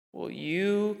Well,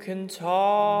 you can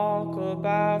talk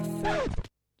about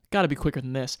Gotta be quicker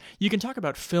than this. You can talk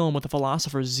about film with a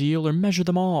philosopher's zeal or measure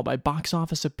them all by box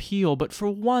office appeal, but for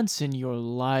once in your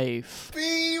life,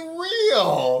 Be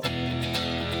real!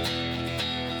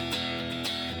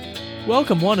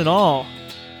 welcome one and all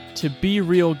to Be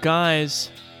Real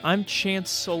Guys. I'm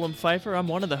Chance Solom Pfeiffer. I'm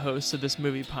one of the hosts of this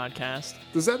movie podcast.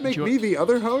 Does that make me the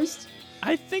other host?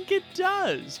 I think it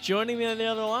does. Joining me on the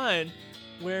other line,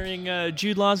 wearing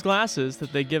Jude Law's glasses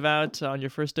that they give out on your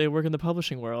first day of work in the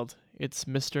publishing world, it's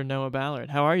Mr. Noah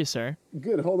Ballard. How are you, sir?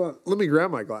 Good, hold on. Let me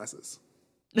grab my glasses.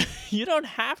 You don't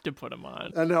have to put them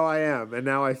on. No, I am, and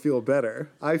now I feel better.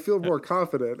 I feel more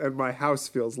confident, and my house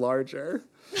feels larger.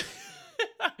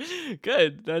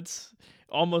 Good. That's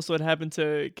almost what happened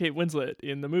to Kate Winslet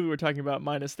in the movie we're talking about,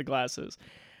 minus the glasses.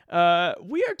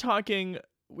 We are talking...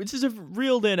 This is a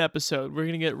reeled-in episode. We're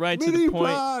going to get right to the point.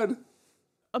 Mini-pod!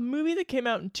 A movie that came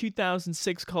out in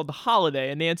 2006 called The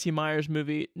Holiday, a Nancy Meyers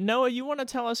movie. Noah, you want to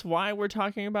tell us why we're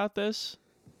talking about this?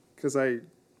 Because I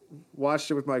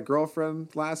watched it with my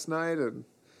girlfriend last night, and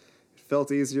it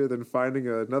felt easier than finding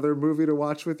another movie to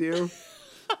watch with you.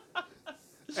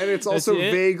 And it's also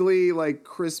vaguely like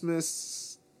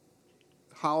Christmas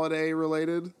holiday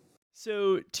related.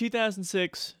 So,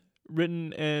 2006,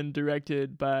 written and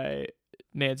directed by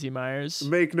Nancy Meyers.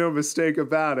 Make no mistake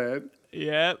about it.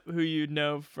 Yep, who you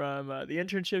know from The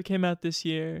Internship came out this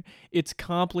year. It's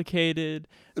complicated.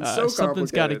 It's so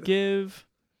Something's got to complicated. give.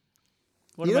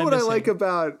 You know what I like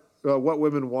about What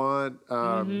Women Want?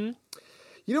 You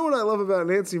know what I love about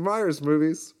Nancy Meyers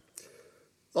movies?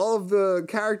 All of the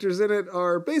characters in it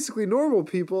are basically normal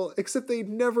people, except they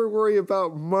never worry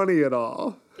about money at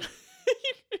all.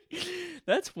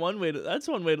 That's one way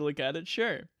to look at it.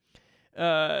 Sure.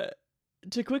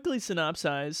 To quickly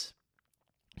synopsize,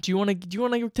 do you want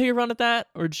to take a run at that,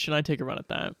 or should I take a run at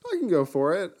that? I can go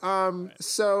for it.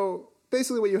 So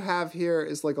basically what you have here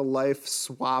is like a life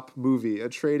swap movie, a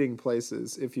trading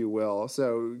places, if you will.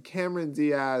 So Cameron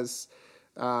Diaz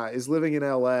is living in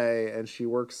LA, and she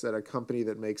works at a company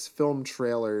that makes film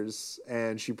trailers,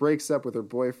 and she breaks up with her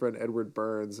boyfriend, Edward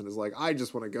Burns, and is like, I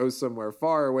just want to go somewhere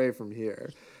far away from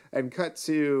here. And cut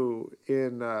to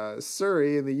in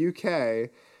Surrey in the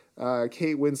UK,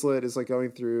 Kate Winslet is like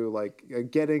going through like a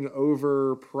getting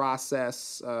over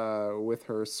process with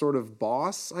her sort of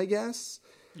boss, I guess.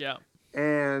 Yeah.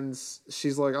 And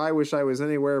she's like, I wish I was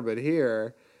anywhere but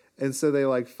here. And so they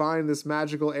like find this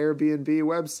magical Airbnb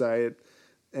website,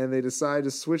 and they decide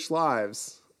to switch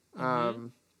lives.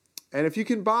 And if you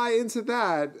can buy into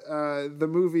that, the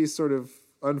movie sort of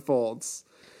unfolds.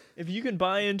 If you can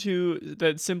buy into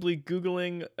that, simply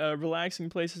Googling relaxing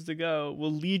places to go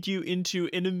will lead you into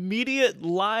an immediate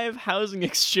live housing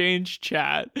exchange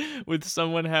chat with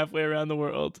someone halfway around the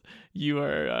world.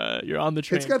 You're on the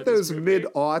train. It's got those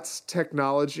mid-aughts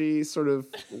technology sort of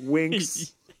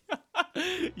winks.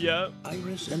 Yeah.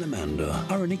 Iris and Amanda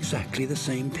are in exactly the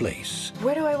same place.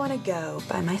 Where do I want to go?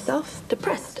 By myself?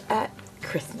 Depressed at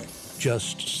Christmas.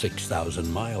 Just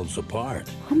 6,000 miles apart.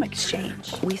 Home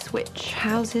exchange. We switch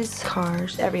houses,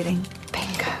 cars, everything.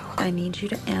 Bingo. I need you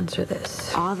to answer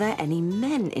this. Are there any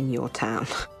men in your town?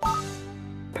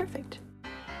 Perfect.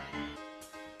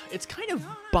 It's kind of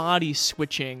body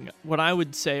switching what I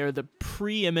would say are the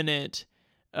preeminent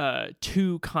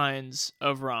two kinds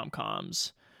of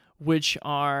rom-coms, which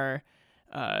are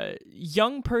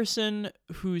young person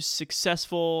who's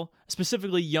successful,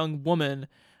 specifically young woman,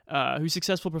 who's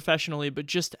successful professionally but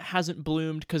just hasn't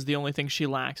bloomed because the only thing she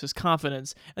lacks is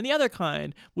confidence. And the other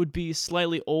kind would be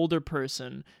slightly older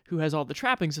person who has all the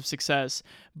trappings of success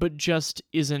but just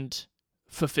isn't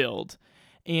fulfilled.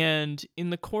 And in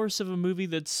the course of a movie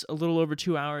that's a little over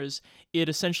 2 hours, it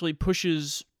essentially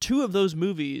pushes two of those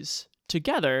movies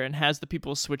together and has the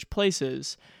people switch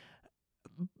places.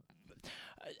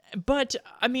 But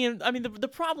I mean, the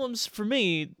problems for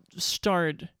me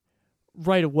start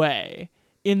right away.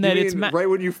 In that it's right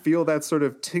when you feel that sort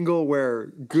of tingle where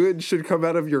good should come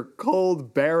out of your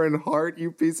cold, barren heart,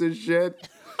 you piece of shit.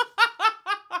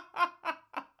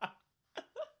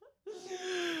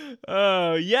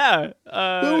 Oh, yeah.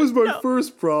 That was my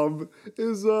first problem,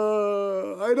 is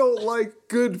I don't like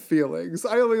good feelings.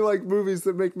 I only like movies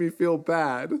that make me feel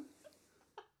bad.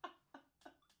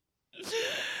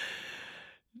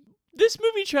 This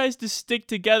movie tries to stick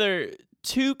together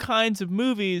two kinds of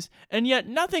movies, and yet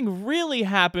nothing really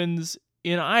happens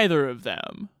in either of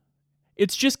them.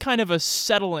 It's just kind of a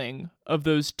settling of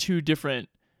those two different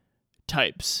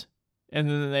types, and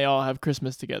then they all have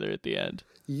Christmas together at the end.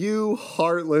 You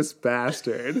heartless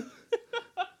bastard.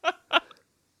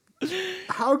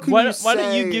 How can you say why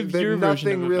don't you give that your version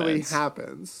nothing of really events?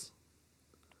 happens?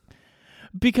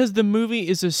 because the movie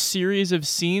is a series of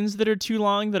scenes that are too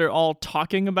long that are all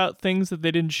talking about things that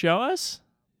they didn't show us?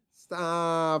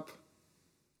 Stop.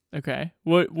 Okay.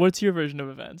 What's your version of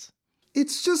events?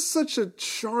 It's just such a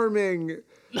charming...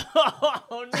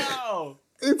 Oh, no!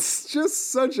 It's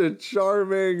just such a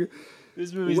charming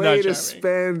This movie's way not to charming.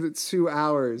 spend 2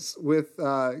 hours with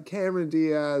Cameron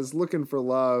Diaz looking for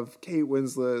love, Kate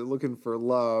Winslet looking for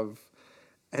love,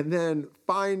 and then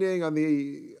finding on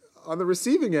the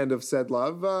receiving end of said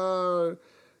love, a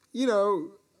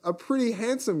pretty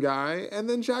handsome guy, and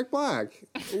then Jack Black.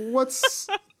 What's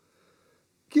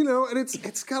and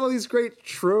it's got all these great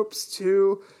tropes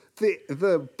too.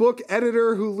 The book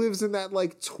editor who lives in that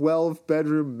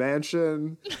 12-bedroom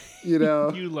mansion,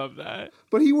 You love that.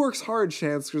 But he works hard,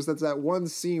 Chance, because that's that one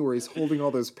scene where he's holding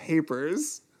all those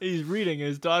papers. He's reading.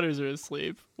 His daughters are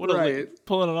asleep. Right.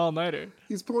 Pulling an all-nighter.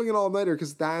 He's pulling an all-nighter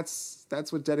because that's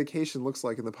what dedication looks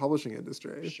like in the publishing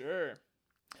industry. Sure.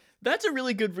 That's a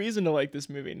really good reason to like this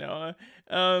movie, Noah.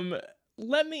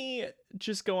 Let me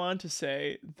just go on to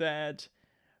say that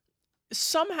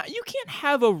somehow you can't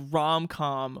have a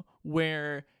rom-com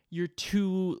where your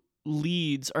two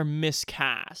leads are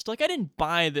miscast. I didn't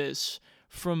buy this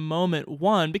from moment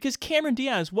one because Cameron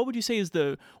Diaz, what would you say is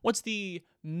what's the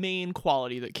main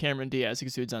quality that Cameron Diaz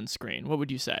exudes on screen? What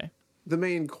would you say? The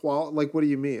main what do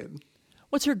you mean?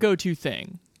 What's her go-to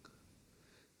thing?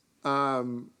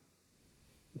 Being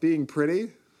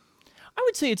pretty? I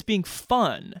would say it's being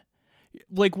fun.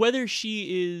 Whether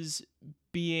she is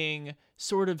being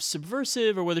sort of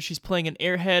subversive or whether she's playing an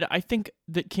airhead, I think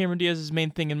that Cameron Diaz's main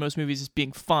thing in most movies is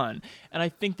being fun. And I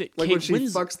think that Kate when she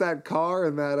Winslet fucks that car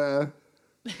and that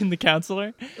in The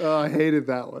Counselor. Oh, I hated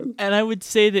that one. And I would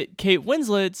say that Kate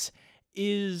Winslet's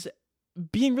is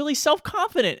being really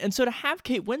self-confident. And so to have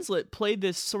Kate Winslet play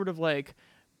this sort of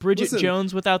Bridget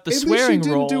Jones without the swearing role. At least she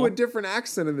didn't role. do a different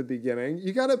accent in the beginning.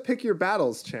 You got to pick your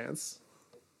battles, Chance.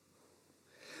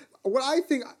 What I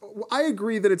think, I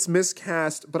agree that it's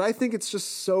miscast, but I think it's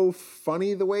just so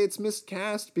funny the way it's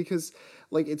miscast because,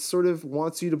 it sort of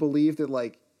wants you to believe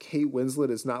that, Kate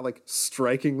Winslet is not,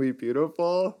 strikingly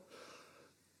beautiful.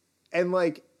 And,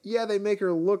 they make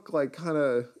her look kind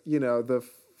of, the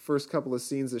first couple of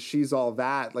scenes that she's all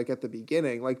that, at the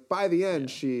beginning. By the end,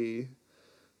 she's,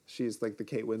 the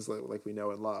Kate Winslet, we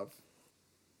know and love.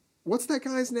 What's that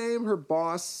guy's name? Her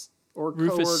boss? Or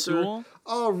Rufus coworker. Sewell?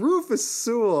 Oh, Rufus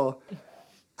Sewell.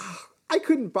 I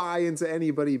couldn't buy into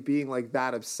anybody being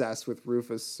that obsessed with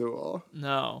Rufus Sewell.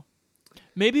 No.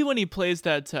 Maybe when he plays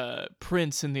that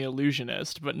Prince in The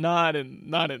Illusionist, but not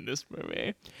in this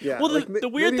movie. Yeah. Well, the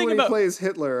weird maybe thing when about he plays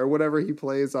Hitler or whatever he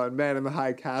plays on Man in the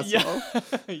High Castle.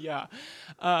 Yeah.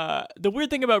 The weird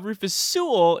thing about Rufus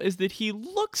Sewell is that he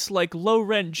looks like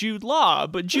low-rent Jude Law,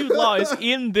 but Jude Law is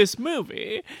in this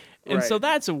movie. And so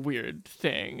that's a weird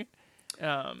thing.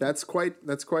 That's quite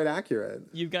accurate.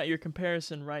 You've got your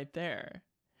comparison right there.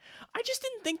 I just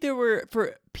didn't think there were,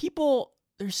 for people,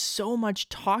 there's so much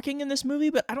talking in this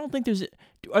movie, but I don't think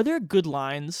are there good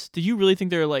lines? Do you really think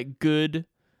there are good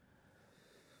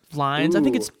lines? Ooh. I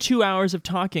think it's 2 hours of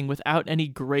talking without any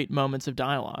great moments of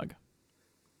dialogue.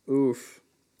 Oof.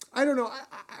 I don't know.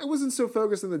 I wasn't so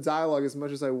focused on the dialogue as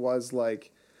much as I was The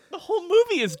whole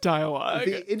movie is dialogue.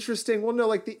 the interesting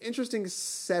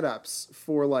setups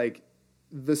for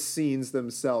the scenes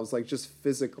themselves, just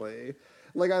physically.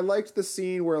 I liked the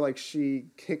scene where she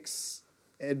kicks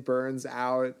Ed Burns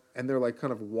out and they're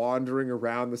kind of wandering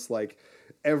around this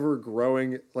ever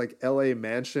growing LA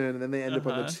mansion, and then they end up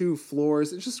on the 2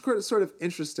 floors. It's just sort of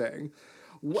interesting.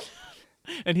 What?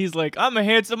 And he's like, I'm a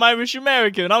handsome Irish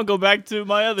American. I'll go back to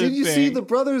my other Did you thing. see the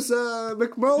brothers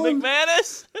McMullen?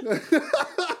 McManus?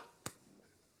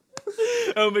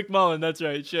 Oh, McMullen, that's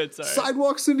right. Shit, sorry.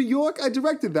 Sidewalks in New York? I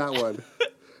directed that one.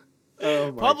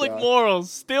 Oh my Public God.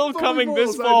 Morals, still Public coming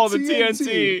this Morals fall on to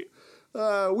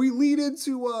TNT. We lead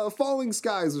into Falling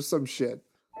Skies or some shit.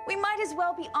 We might as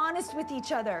well be honest with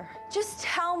each other. Just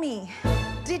tell me,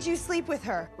 did you sleep with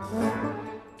her?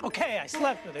 Okay, I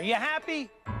slept with her. You happy?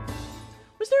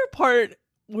 Was there a part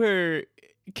where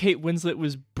Kate Winslet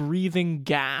was breathing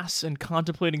gas and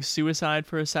contemplating suicide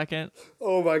for a second?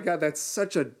 Oh my God, that's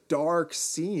such a dark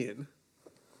scene.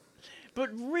 But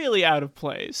really out of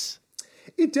place.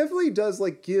 It definitely does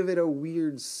give it a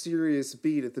weird, serious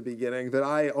beat at the beginning that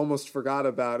I almost forgot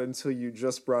about until you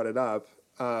just brought it up.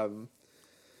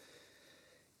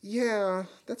 Yeah,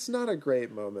 that's not a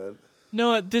great moment.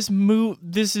 No, it's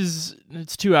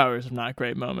 2 hours of not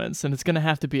great moments, and it's gonna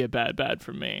have to be a bad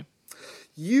for me.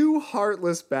 You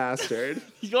heartless bastard.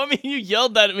 You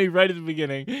yelled that at me right at the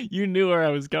beginning. You knew where I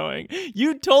was going.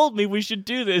 You told me we should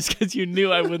do this because you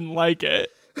knew I wouldn't like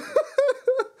it.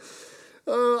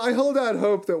 I hold out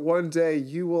hope that one day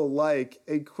you will like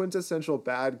a quintessential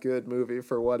bad good movie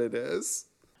for what it is.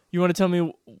 You want to tell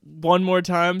me one more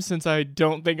time, since I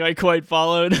don't think I quite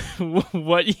followed,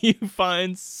 what you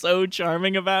find so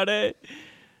charming about it?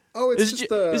 Oh, it's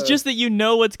just that you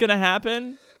know what's going to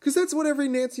happen? Because that's what every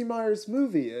Nancy Meyers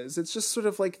movie is. It's just sort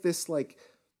of like this, like,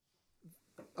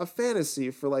 a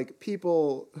fantasy for, like,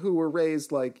 people who were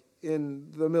raised, like, in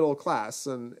the middle class.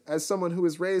 And as someone who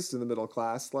was raised in the middle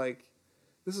class, like,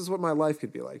 this is what my life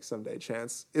could be like someday,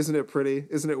 Chance. Isn't it pretty?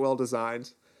 Isn't it well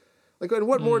designed? Like, and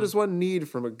what more does one need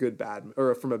from a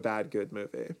bad good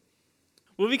movie?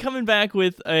 We'll be coming back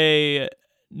with a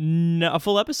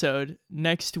full episode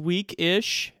next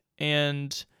week-ish,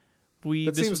 and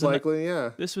That seems likely,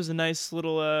 yeah. This was a nice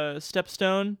little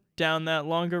stepstone down that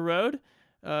longer road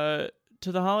to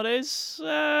the holidays.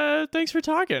 Thanks for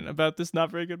talking about this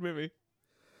not very good movie.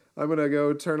 I'm gonna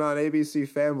go turn on ABC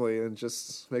Family and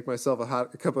just make myself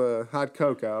a cup of hot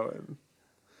cocoa and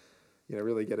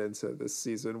really get into this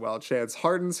season while Chance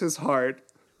hardens his heart.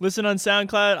 Listen on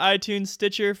SoundCloud, iTunes,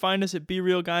 Stitcher. Find us at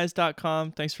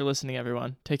BeRealGuys.com. Thanks for listening,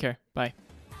 everyone. Take care. Bye.